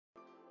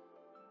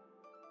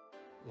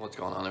What's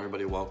going on,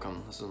 everybody?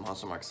 Welcome. This is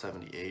Monster Mark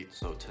 78.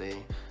 So today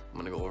I'm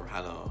going to go over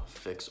how to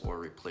fix or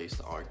replace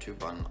the R2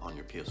 button on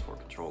your PS4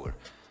 controller.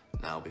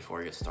 Now,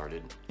 before I get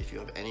started, if you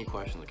have any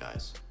questions,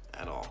 guys,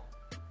 at all,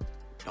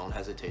 don't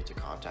hesitate to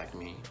contact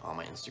me on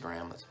my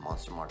Instagram. That's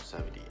Monster Mark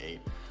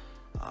 78.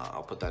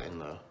 I'll put that in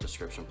the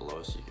description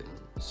below so you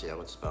can see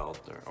how it's spelled,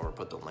 or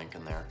put the link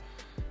in there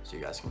so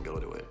you guys can go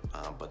to it.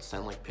 But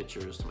send like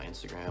pictures to my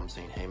Instagram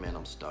saying, hey man,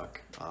 I'm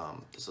stuck.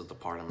 This is the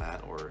part I'm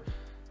at, or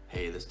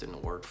hey, this didn't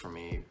work for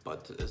me,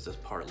 but does this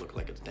part look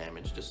like it's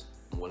damaged? Just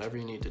whatever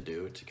you need to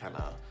do to kind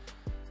of,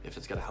 if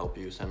it's gonna help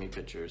you, send me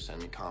pictures,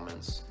 send me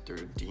comments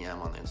through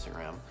DM on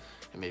Instagram,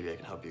 and maybe I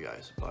can help you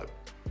guys. But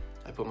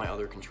I put my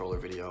other controller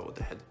video with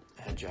the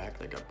head jack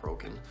that got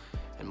broken,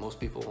 and most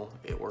people,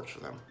 it works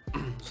for them.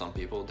 Some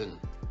people didn't.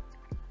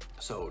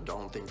 So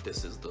don't think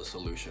this is the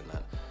solution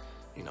that,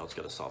 you know, it's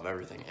gonna solve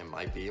everything. It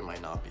might be, it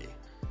might not be,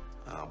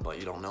 but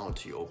you don't know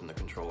until you open the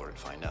controller and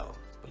find out.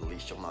 But at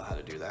least you'll know how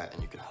to do that,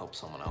 and you can help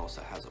someone else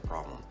that has a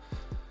problem.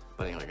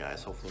 But anyway,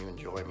 guys, hopefully you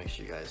enjoy. Make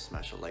sure you guys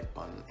smash a like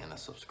button and a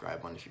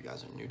subscribe button if you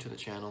guys are new to the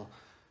channel.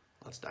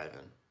 Let's dive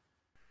in.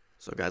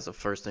 So guys, the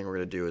first thing we're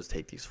going to do is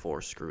take these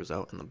 4 screws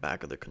out in the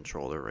back of the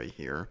controller right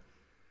here.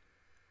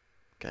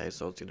 Okay,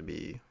 so it's going to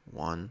be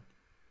 1,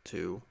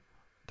 2,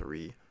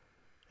 3,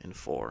 and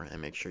 4.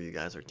 And make sure you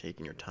guys are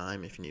taking your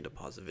time. If you need to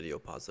pause the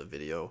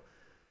video.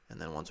 And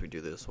then once we do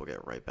this, we'll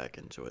get right back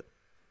into it.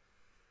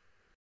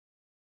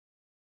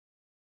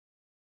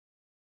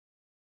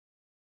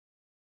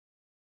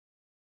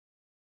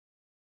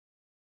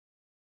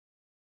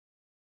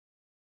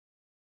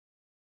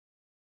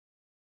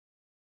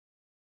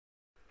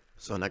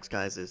 So next,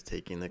 guys, is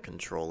taking the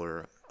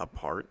controller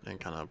apart and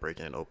kind of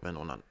breaking it open.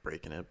 Well, not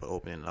breaking it, but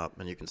opening it up.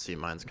 And you can see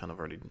mine's kind of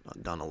already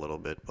done a little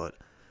bit, but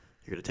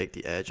you're going to take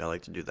the edge. I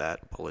like to do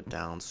that. Pull it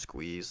down,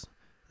 squeeze,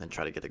 then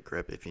try to get a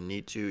grip. If you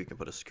need to, you can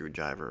put a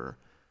screwdriver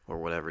or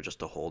whatever just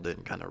to hold it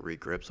and kind of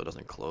re-grip so it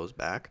doesn't close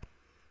back.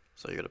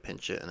 So you're going to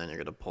pinch it, and then you're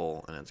going to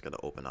pull, and it's going to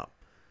open up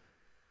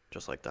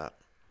just like that.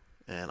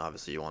 And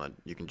obviously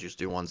you can just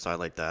do one side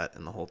like that,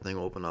 and the whole thing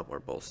will open up, or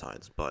both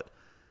sides. But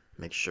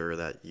make sure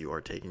that you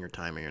are taking your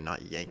time and you're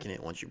not yanking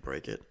it once you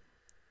break it,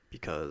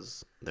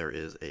 because there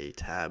is a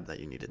tab that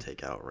you need to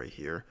take out right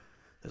here,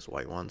 this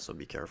white one, so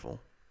be careful.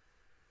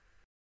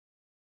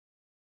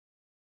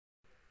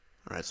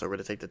 Alright, so we're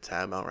going to take the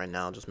tab out right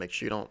now. Just make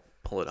sure you don't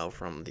pull it out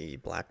from the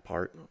black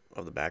part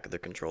of the back of the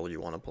controller. You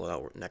want to pull it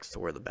out next to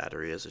where the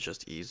battery is. It's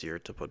just easier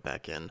to put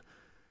back in,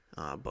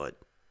 but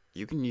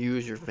you can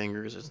use your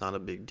fingers. It's not a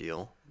big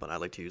deal, but I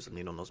like to use the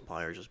needle nose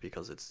pliers just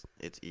because it's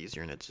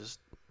easier, and it's just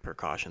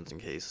precautions in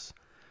case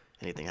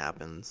anything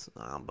happens.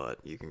 But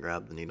you can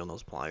grab the needle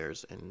nose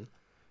pliers and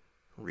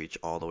reach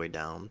all the way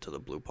down to the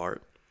blue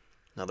part.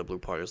 Now the blue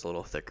part is a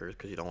little thicker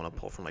because you don't want to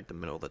pull from like the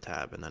middle of the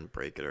tab and then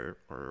break it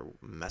or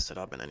mess it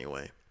up in any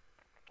way.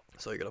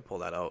 So you're going to pull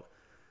that out,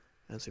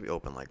 and it's going to be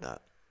open like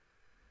that.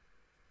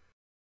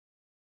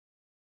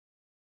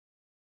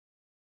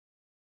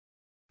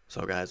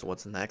 So guys,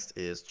 what's next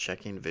is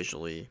checking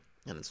visually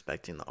and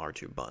inspecting the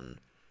R2 button.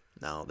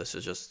 Now this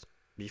is just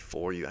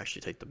before you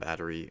actually take the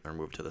battery or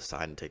move to the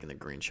side and taking the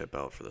green chip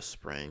out for the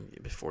spring.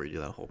 Before you do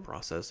that whole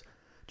process,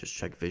 just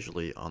check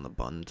visually on the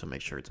button to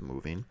make sure it's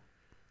moving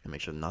and make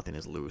sure nothing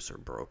is loose or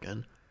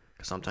broken.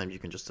 Because sometimes you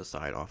can just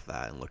decide off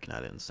that and looking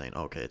at it and saying,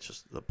 okay, it's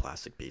just the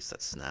plastic piece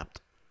that's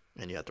snapped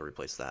and you have to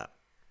replace that.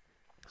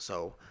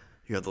 So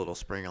you have the little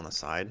spring on the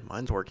side.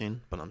 Mine's working,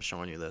 but I'm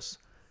showing you this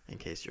in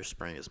case your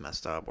spring is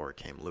messed up or it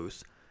came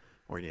loose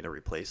or you need to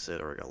replace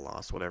it or it got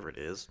lost, whatever it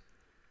is.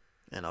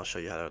 And I'll show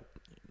you how to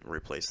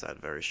replace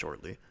that very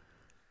shortly.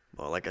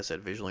 But like I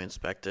said, visually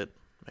inspect it,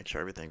 make sure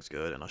everything's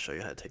good, and I'll show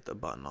you how to take the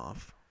button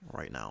off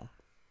right now.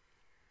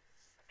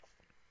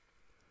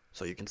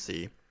 So you can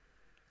see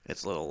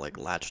it's a little like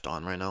latched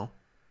on right now,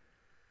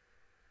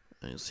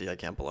 and you see I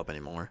can't pull up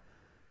anymore.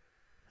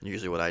 And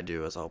usually what I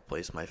do is I'll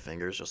place my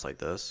fingers just like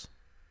this,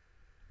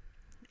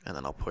 and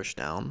then I'll push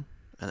down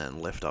and then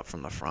lift up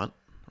from the front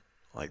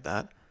like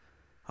that,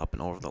 up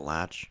and over the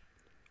latch,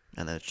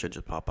 and then it should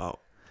just pop out.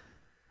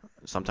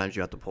 Sometimes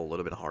you have to pull a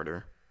little bit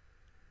harder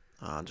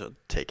to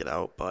take it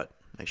out, but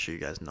make sure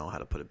you guys know how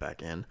to put it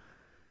back in.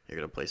 You're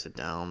going to place it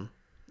down,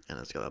 and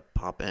it's going to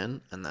pop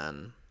in, and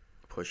then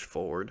push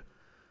forward,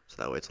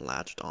 so that way it's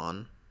latched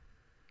on,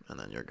 and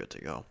then you're good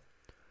to go.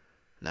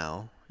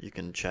 Now, you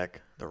can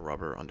check the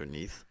rubber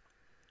underneath,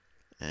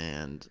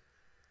 and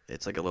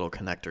it's like a little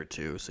connector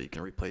too, so you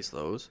can replace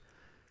those,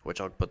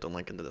 which I'll put the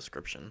link in the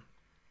description.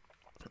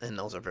 And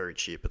those are very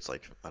cheap. It's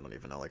like, I don't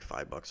even know, like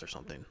 $5 or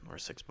something, or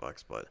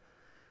 $6, but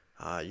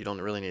you don't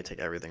really need to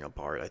take everything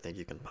apart. I think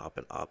you can pop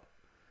it up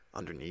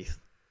underneath,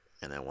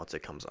 and then once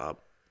it comes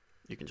up,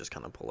 you can just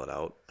kind of pull it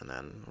out and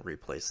then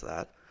replace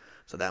that.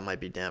 So that might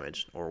be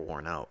damaged or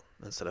worn out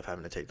instead of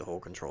having to take the whole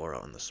controller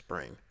out in the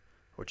spring,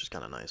 which is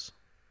kind of nice.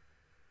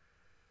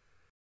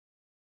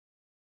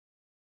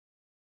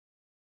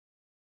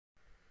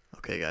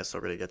 Okay guys, so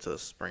we're going to get to the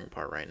spring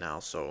part right now.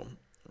 So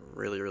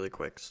really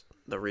quick,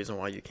 the reason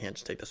why you can't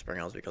just take the spring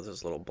out is because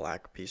there's a little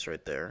black piece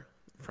right there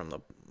from the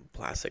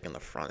plastic in the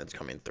front, it's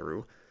coming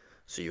through.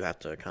 So you have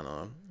to kind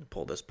of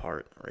pull this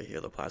part right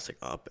here, the plastic,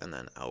 up and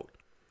then out,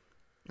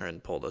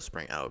 and pull the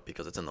spring out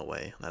because it's in the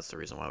way. That's the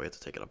reason why we have to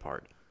take it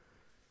apart.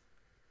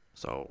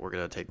 So we're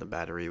going to take the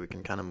battery. We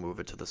can kind of move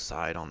it to the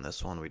side on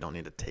this one. We don't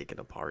need to take it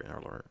apart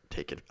or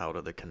take it out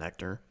of the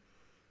connector.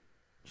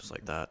 Just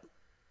like that.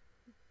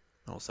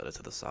 I'll set it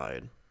to the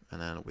side. And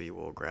then we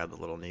will grab the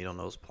little needle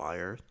nose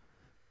pliers.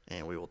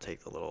 And we will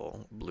take the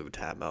little blue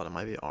tab out. It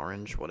might be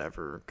orange,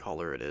 whatever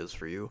color it is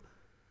for you.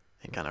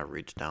 And kind of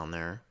reach down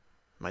there.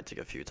 It might take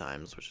a few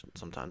times, which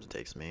sometimes it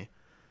takes me.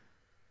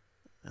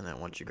 And then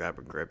once you grab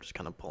a grip, just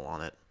kind of pull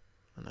on it.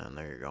 And then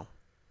there you go.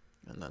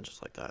 And then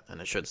just like that. And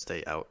it should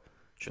stay out.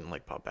 Shouldn't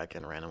like pop back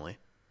in randomly.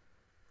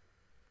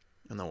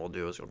 And then what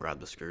we'll do is we'll grab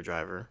the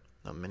screwdriver,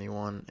 the mini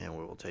one, and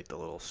we will take the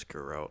little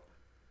screw out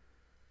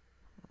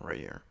right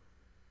here.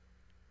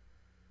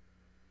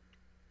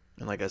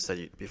 And like I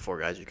said before,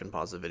 guys, you can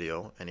pause the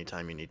video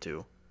anytime you need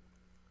to.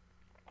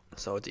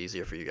 So it's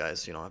easier for you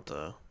guys. You don't have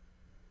to,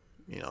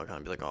 kind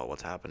of be like, oh,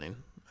 what's happening?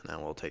 And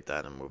then we'll take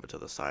that and move it to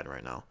the side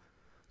right now.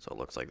 So it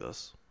looks like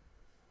this.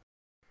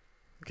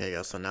 Okay,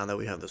 guys, so now that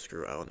we have the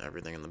screw out and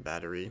everything in the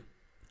battery,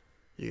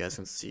 you guys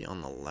can see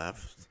on the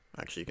left,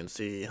 actually you can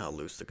see how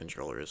loose the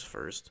controller is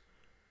first.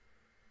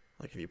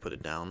 Like if you put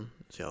it down,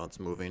 see how it's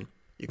moving?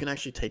 You can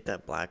actually take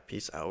that black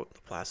piece out,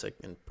 the plastic,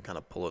 and kind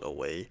of pull it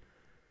away.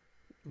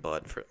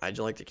 But I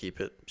just like to keep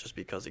it just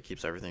because it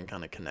keeps everything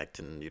kind of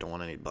connected and you don't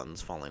want any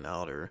buttons falling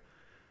out, or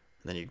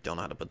then you don't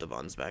know how to put the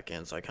buttons back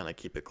in, so I kind of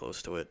keep it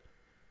close to it.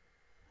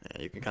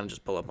 And you can kind of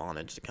just pull up on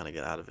it just to kind of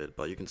get out of it.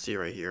 But you can see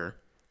right here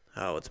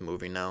how it's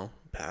moving now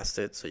past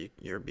it, so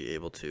you'll be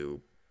able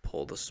to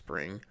pull the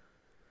spring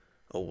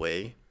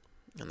away,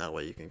 and that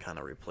way you can kind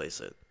of replace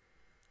it.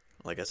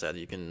 Like I said,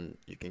 you can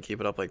keep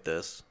it up like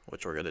this,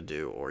 which we're gonna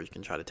do, or you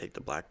can try to take the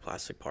black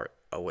plastic part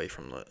away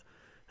from it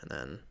and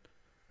then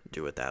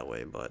do it that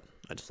way. But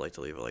I just like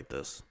to leave it like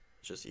this.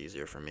 It's just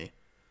easier for me,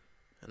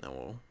 and then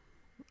we'll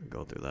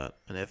go through that.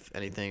 And if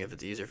anything, if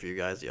it's easier for you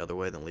guys the other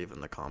way, then leave it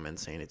in the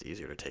comments saying it's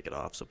easier to take it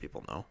off so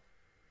people know.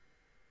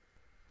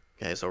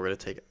 Okay, so we're gonna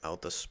take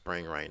out the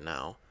spring right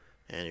now.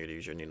 And you're going to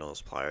use your needle nose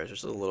pliers.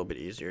 It's just a little bit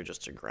easier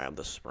just to grab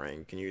the spring.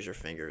 You can use your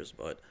fingers,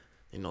 but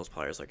needle nose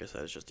pliers, like I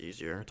said, is just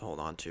easier to hold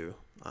on to.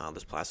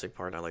 This plastic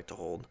part, I like to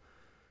hold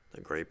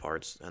the gray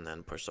parts and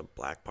then push the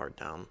black part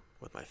down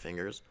with my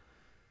fingers.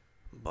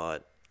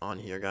 But on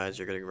here, guys,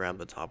 you're going to grab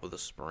the top of the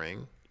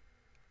spring.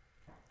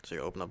 So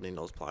you open up the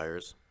needle nose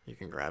pliers. You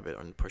can grab it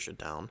and push it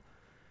down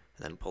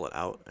and then pull it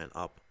out and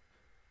up.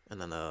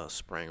 And then the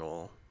spring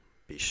will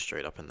be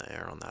straight up in the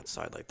air on that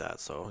side like that,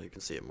 so you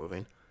can see it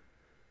moving.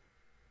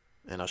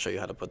 And I'll show you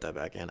how to put that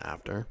back in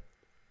after.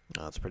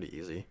 It's pretty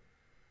easy.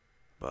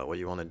 But what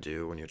you want to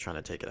do when you're trying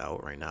to take it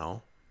out right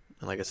now,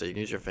 and like I said, you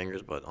can use your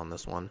fingers, but on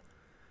this one,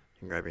 you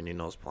can grab your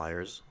needle nose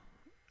pliers,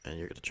 and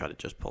you're going to try to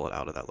just pull it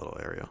out of that little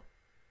area.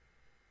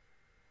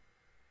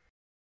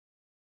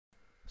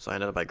 So I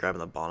ended up by grabbing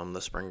the bottom of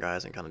the spring,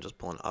 guys, and kind of just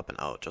pulling up and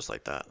out just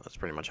like that. That's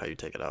pretty much how you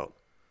take it out.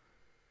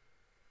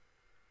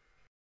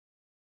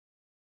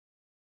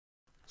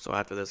 So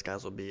after this,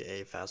 guys, will be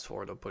a fast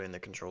forward of putting the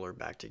controller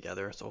back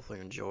together. So hopefully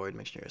you enjoyed.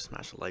 Make sure you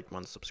smash the like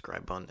button,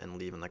 subscribe button, and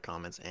leave in the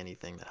comments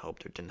anything that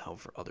helped or didn't help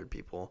for other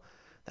people.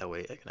 That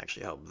way it can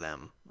actually help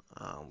them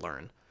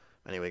learn.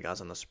 Anyway,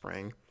 guys, on the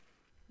spring,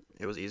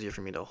 it was easier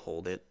for me to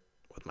hold it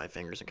with my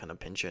fingers and kind of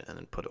pinch it and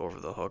then put it over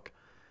the hook.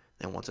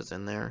 And once it's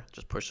in there,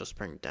 just push the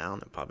spring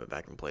down and pop it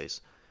back in place.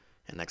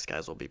 And next,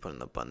 guys, we'll be putting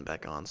the button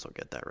back on, so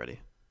get that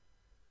ready.